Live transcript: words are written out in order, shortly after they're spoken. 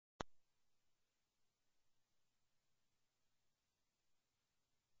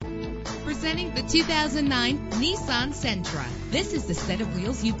Presenting the 2009 Nissan Sentra. This is the set of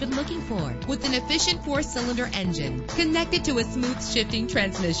wheels you've been looking for, with an efficient 4-cylinder engine connected to a smooth shifting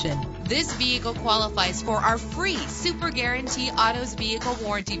transmission. This vehicle qualifies for our free Super Guarantee Autos Vehicle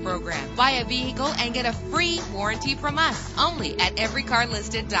Warranty Program. Buy a vehicle and get a free warranty from us, only at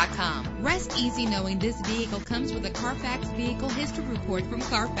everycarlisted.com. Rest easy knowing this vehicle comes with a Carfax Vehicle History Report from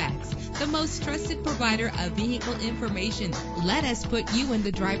Carfax, the most trusted provider of vehicle information. Let us put you in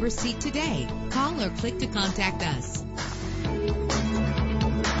the driver's seat today. Call or click to contact us.